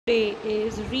Today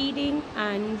is reading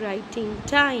and writing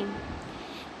time.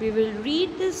 We will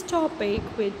read this topic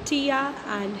with Tia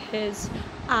and his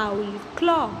owl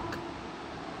clock.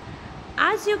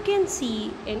 As you can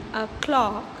see in a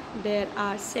clock, there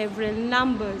are several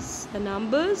numbers. The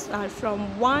numbers are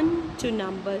from 1 to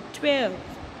number 12.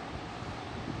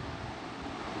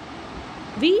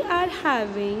 These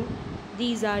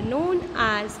are known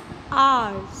as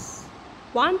hours.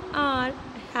 1 hour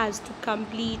has to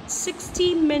complete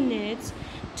 60 minutes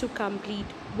to complete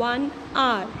 1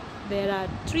 hour. There are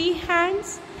 3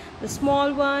 hands. The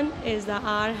small one is the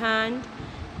hour hand,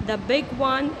 the big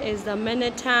one is the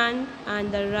minute hand,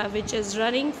 and which is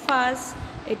running fast,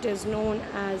 it is known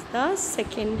as the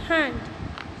second hand.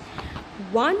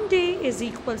 1 day is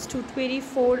equals to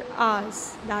 24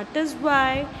 hours. That is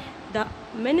why the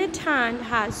minute hand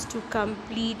has to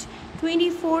complete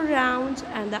 24 rounds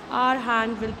and the hour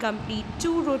hand will complete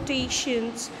 2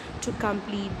 rotations to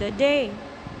complete the day.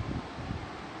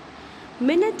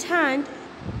 Minute hand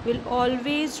will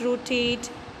always rotate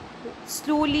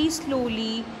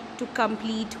slowly to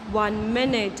complete 1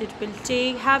 minute. It will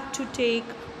have to take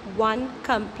 1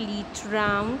 complete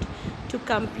round to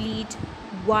complete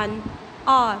 1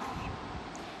 hour.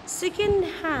 Second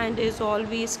hand is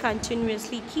always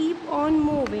continuously keep on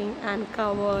moving and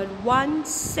cover 1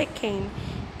 second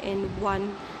in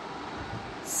 1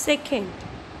 second.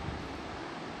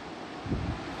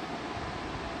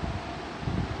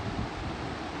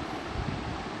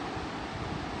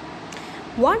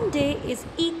 One day is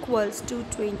equals to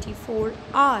 24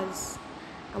 hours.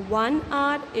 1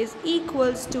 hour is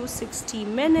equals to 60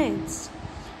 minutes.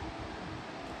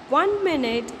 1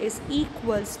 minute is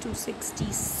equals to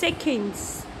 60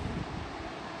 seconds.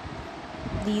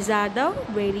 These are the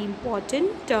very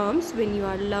important terms when you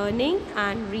are learning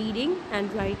and reading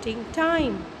and writing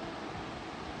time.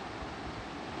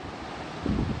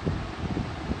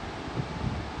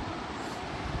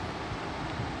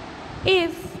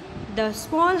 If the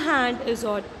small hand is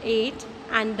on 8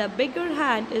 and the bigger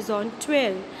hand is on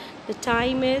 12, the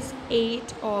time is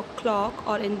 8 o'clock,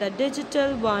 or in the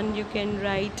digital one you can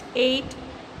write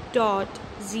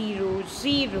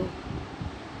 8.00.